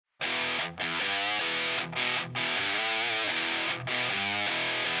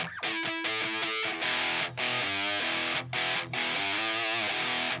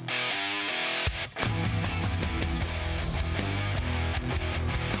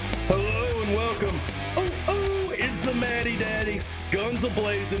Hello and welcome. It's the MattyDaddy. Guns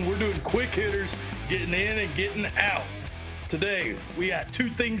a-blazing. We're doing quick hitters, getting in and getting out. Today, we got two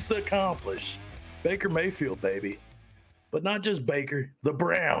things to accomplish. Baker Mayfield, baby. But not just Baker, the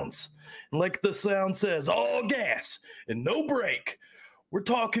Browns. And like the sound says, all gas and no break. We're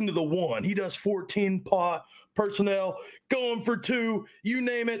talking to the one. He does 14 personnel, going for two. You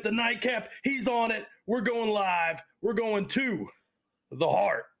name it, the nightcap, he's on it. We're going live. We're going to the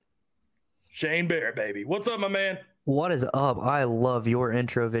heart. Shane Barrett, baby. What's up, my man? What is up? I love your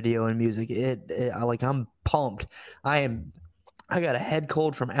intro video and music. I'm pumped. I got a head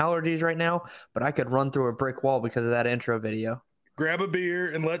cold from allergies right now, but I could run through a brick wall because of that intro video. Grab a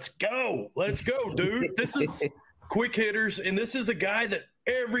beer and let's go. Let's go, dude. This is quick hitters, and this is a guy that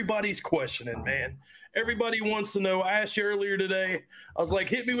everybody's questioning, man. Everybody wants to know. I asked you earlier today. I was like,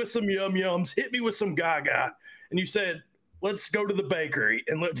 hit me with some yum-yums. Hit me with some gaga. And you said, let's go to the bakery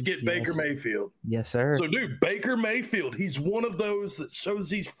and let's get Baker Mayfield. Yes, sir. So, dude, Baker Mayfield, he's one of those that shows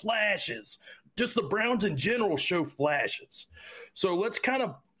these flashes. Just the Browns in general show flashes. So let's kind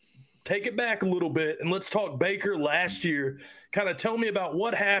of take it back a little bit and let's talk Baker last year. Kind of tell me about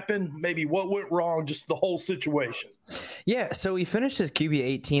what happened, maybe what went wrong, just the whole situation. Yeah, so he finished his QB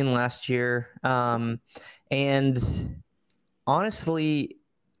 18 last year. And honestly,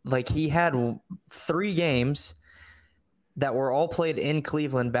 like he had 3 games that were all played in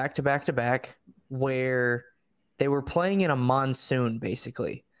Cleveland back to back to back, where they were playing in a monsoon,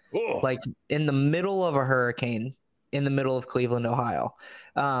 basically. Oh. Like in the middle of a hurricane in the middle of Cleveland, Ohio.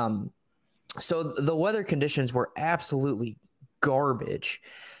 So the weather conditions were absolutely garbage.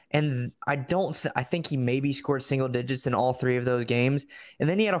 And I think he maybe scored single digits in all 3 of those games. And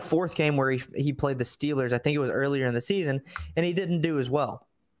then he had a 4th game where he played the Steelers. I think it was earlier in the season, and he didn't do as well.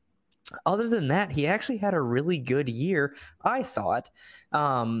 Other than that, he actually had a really good year, I thought.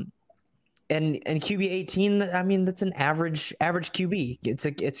 And QB 18, I mean, that's an average QB.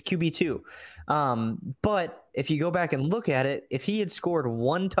 It's QB 2. But if you go back and look at it, if he had scored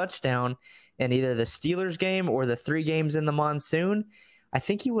 1 touchdown in either the Steelers game or the 3 games in the monsoon, I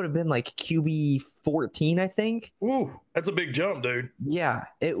think he would have been like QB 14, I think. Ooh, that's a big jump, dude. Yeah,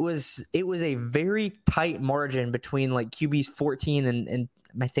 it was a very tight margin between like QBs 14 and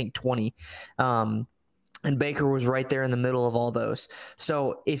I think 20. And Baker was right there in the middle of all those.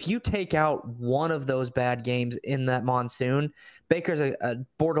 So if you take out one of those bad games in that monsoon, Baker's a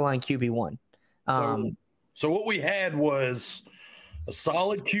borderline QB1. So what we had was a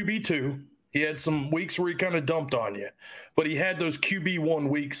solid QB2. He had some weeks where he kind of dumped on you, but he had those QB1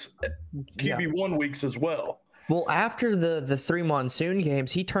 weeks as well. Well, after the 3 monsoon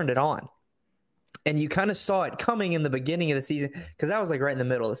games, he turned it on. And you kind of saw it coming in the beginning of the season, because that was like right in the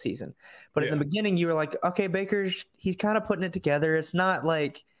middle of the season. But in the beginning, you were like, okay, he's kind of putting it together. It's not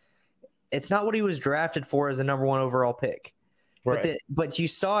what he was drafted for as a number 1 overall pick. Right. But you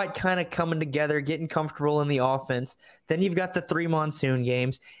saw it kind of coming together, getting comfortable in the offense. Then you've got the 3 monsoon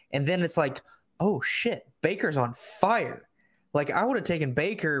games. And then it's like, oh, shit, Baker's on fire. Like, I would have taken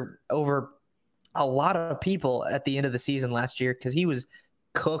Baker over a lot of people at the end of the season last year, because he was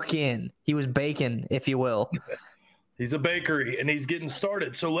cooking. He was baking, if you will. He's a bakery, and he's getting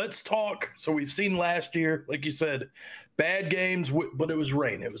started. So let's talk. So we've seen last year, like you said, bad games, but it was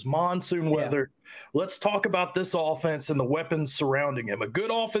rain. It was monsoon weather. Yeah. Let's talk about this offense and the weapons surrounding him. A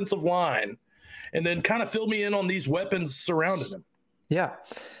good offensive line, and then kind of fill me in on these weapons surrounding him. Yeah.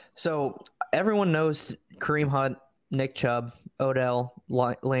 So everyone knows Kareem Hunt, Nick Chubb, Odell,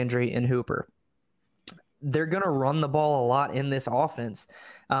 Landry, and Hooper. They're going to run the ball a lot in this offense.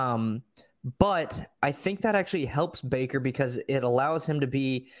 But I think that actually helps Baker because it allows him to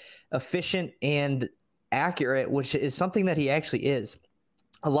be efficient and accurate, which is something that he actually is.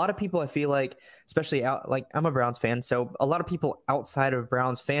 A lot of people, I feel like, especially I'm a Browns fan, so a lot of people outside of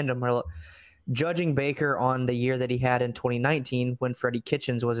Browns fandom are judging Baker on the year that he had in 2019 when Freddie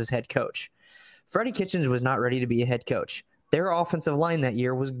Kitchens was his head coach. Freddie Kitchens was not ready to be a head coach. Their offensive line that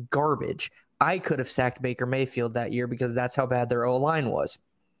year was garbage. I could have sacked Baker Mayfield that year because that's how bad their O-line was.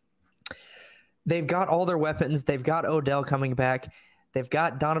 They've got all their weapons. They've got Odell coming back. They've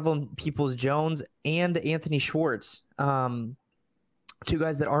got Donovan Peoples-Jones and Anthony Schwartz, 2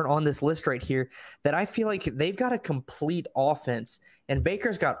 guys that aren't on this list right here, that I feel like they've got a complete offense. And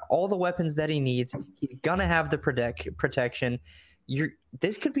Baker's got all the weapons that he needs. He's going to have the protection.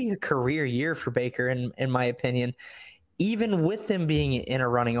 This could be a career year for Baker, in my opinion, even with them being in a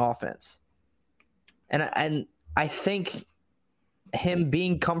running offense. And I think him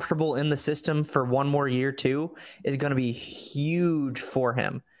being comfortable in the system for one more year too is going to be huge for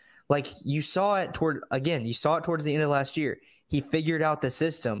him. Like you saw it towards the end of last year. he figured out the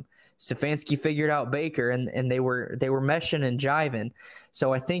system. Stefanski figured out Baker, and they were meshing and jiving.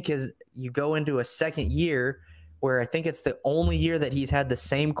 So I think as you go into a second year, where I think it's the only year that he's had the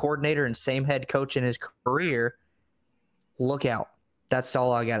same coordinator and same head coach in his career, look out. That's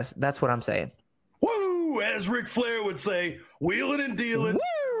all I got. That's what I'm saying. Woo! As Ric Flair would say, wheeling and dealing,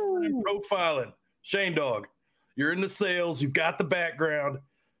 and profiling. Shane Dog, you're in the sales. You've got the background.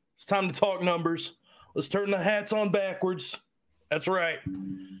 It's time to talk numbers. Let's turn the hats on backwards. That's right.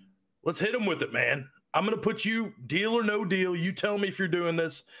 Let's hit them with it, man. I'm going to put you deal or no deal. You tell me if you're doing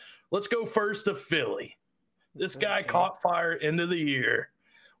this. Let's go first to Philly. This guy caught fire end of the year.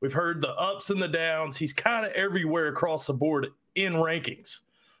 We've heard the ups and the downs. He's kind of everywhere across the board in rankings.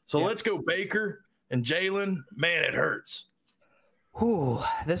 So let's go Baker and Jalen. Man, it hurts. Whew,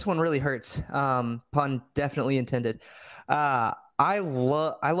 this one really hurts. Pun definitely intended. I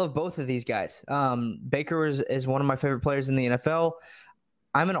love both of these guys. Baker is one of my favorite players in the NFL.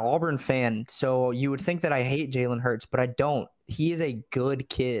 I'm an Auburn fan, so you would think that I hate Jalen Hurts, but I don't. He is a good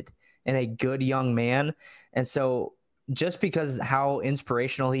kid and a good young man. And so just because how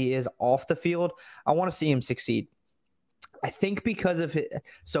inspirational he is off the field, I want to see him succeed. I think because of his,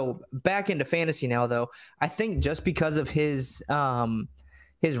 so back into fantasy now, though, I think just because of his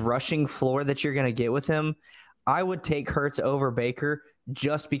rushing floor that you're going to get with him, I would take Hurts over Baker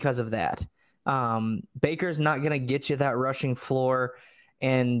just because of that. Baker's not going to get you that rushing floor,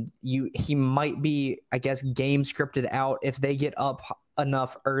 and he might be, I guess, game scripted out if they get up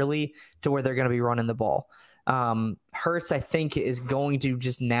enough early to where they're going to be running the ball. Hurts, I think, is going to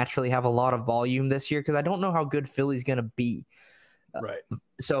just naturally have a lot of volume this year because I don't know how good Philly's going to be. Right.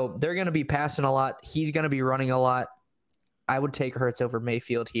 So they're going to be passing a lot. He's going to be running a lot. I would take Hurts over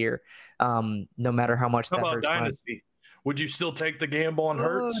Mayfield here, no matter how much that hurts. How about Dynasty? Would you still take the gamble on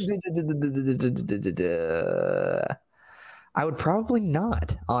Hurts? I would probably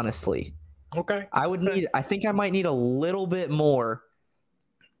not, honestly. Okay. I think I might need a little bit more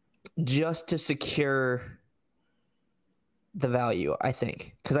just to secure the value, I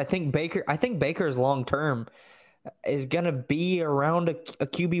think. Because I think Baker's long term is gonna be around a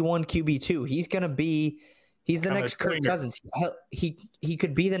QB1, QB2. He's the next Kirk Cousins. He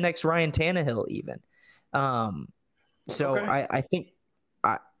could be the next Ryan Tannehill even. So okay. I think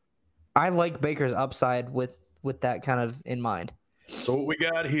I like Baker's upside with that kind of in mind. So what we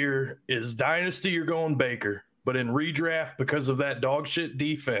got here is Dynasty, you're going Baker, but in redraft, because of that dog shit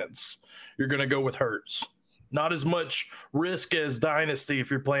defense, you're going to go with Hurts. Not as much risk as Dynasty if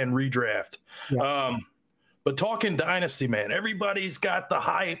you're playing redraft. Yeah. But talking Dynasty, man, everybody's got the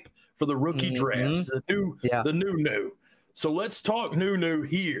hype for the rookie drafts, the new. So let's talk new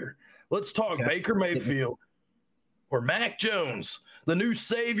here. Let's talk Baker Mayfield or Mac Jones, the new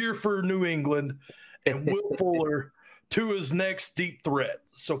savior for New England, and Will Fuller, Tua's next deep threat.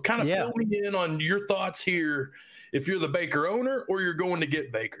 So kind of fill me in on your thoughts here if you're the Baker owner or you're going to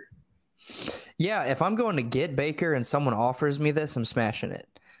get Baker. Yeah, if I'm going to get Baker and someone offers me this, I'm smashing it.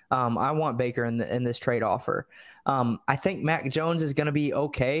 I want Baker in this trade offer. I think Mac Jones is going to be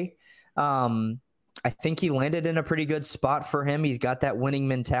okay. I think he landed in a pretty good spot for him. He's got that winning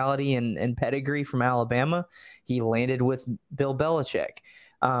mentality and pedigree from Alabama. He landed with Bill Belichick.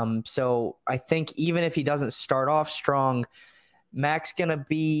 So I think even if he doesn't start off strong, Mac's he'll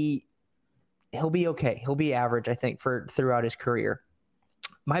be okay. He'll be average, I think, throughout his career.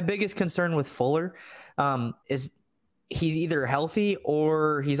 My biggest concern with Fuller is he's either healthy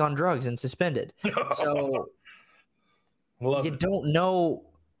or he's on drugs and suspended. So you don't know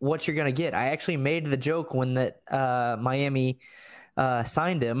what you're going to get. I actually made the joke when Miami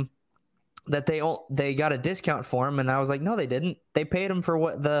signed him that they got a discount for him, and I was like, no, they didn't. They paid him for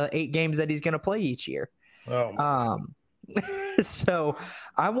what the 8 games that he's going to play each year. So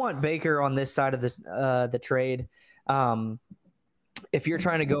I want Baker on this side of the trade. If you're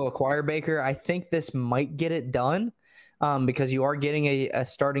trying to go acquire Baker, I think this might get it done because you are getting a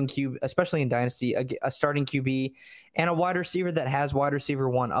starting QB, especially in Dynasty, a starting QB and a wide receiver that has wide receiver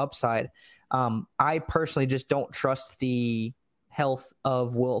 1 upside. I personally just don't trust the health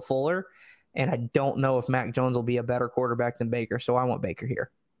of Will Fuller, and I don't know if Mac Jones will be a better quarterback than Baker, so I want Baker here.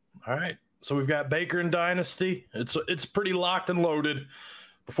 All right. So we've got Baker in Dynasty. It's pretty locked and loaded.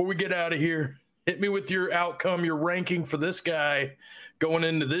 Before we get out of here, hit me with your outcome, your ranking for this guy going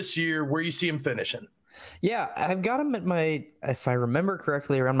into this year, where you see him finishing. Yeah, I've got him at if I remember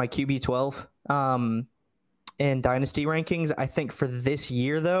correctly, around my QB 12 in Dynasty rankings. I think for this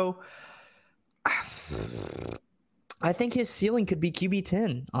year, though, I think his ceiling could be QB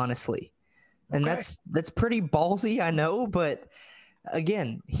 10, honestly. And that's pretty ballsy, I know, but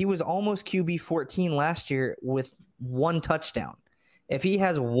again, he was almost QB 14 last year with 1 touchdown. If he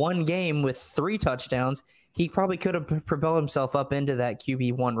has 1 game with 3 touchdowns, he probably could have propelled himself up into that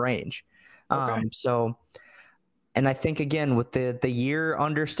QB1 range. Okay. And I think, again, with the year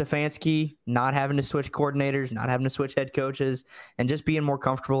under Stefanski, not having to switch coordinators, not having to switch head coaches, and just being more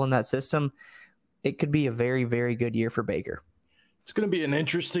comfortable in that system, it could be a very, very good year for Baker. It's going to be an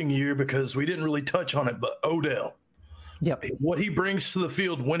interesting year because we didn't really touch on it, but Odell. Yep. What he brings to the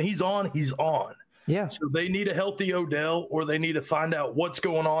field, when he's on, he's on. Yeah. So they need a healthy Odell, or they need to find out what's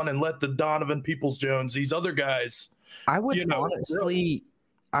going on and let the Donovan Peoples-Jones, these other guys. I would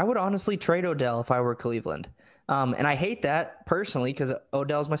honestly trade Odell if I were Cleveland. And I hate that personally because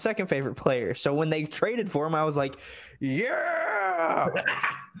Odell's my second favorite player. So when they traded for him, I was like, yeah.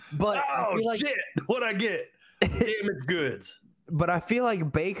 But shit, what'd I get? Damaged goods. But I feel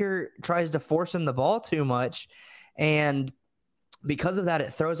like Baker tries to force him the ball too much. And because of that, it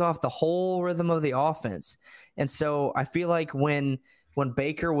throws off the whole rhythm of the offense. And so I feel like when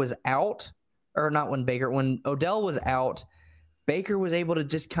Baker was out, when Odell was out, Baker was able to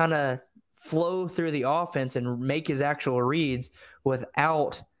just kind of flow through the offense and make his actual reads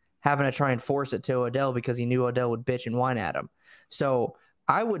without having to try and force it to Odell because he knew Odell would bitch and whine at him. So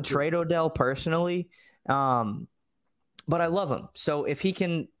I would trade Odell personally, but I love him. So if he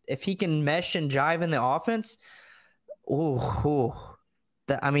can mesh and jive in the offense,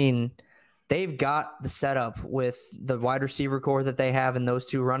 they've got the setup with the wide receiver core that they have and those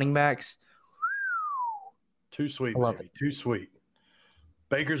 2 running backs. Too sweet, baby. Too sweet.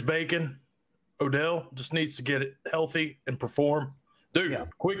 Baker's bacon. Odell just needs to get it healthy and perform. Dude,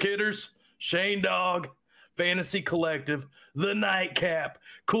 Quick hitters, Shane Dog, Fantasy Collective, the Nightcap,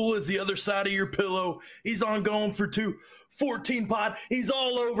 cool as the other side of your pillow. He's on going for 2, 14 pod. He's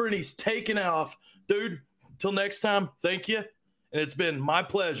all over and he's taking off. Dude, until next time, thank you. And it's been my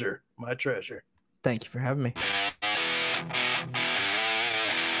pleasure, my treasure. Thank you for having me.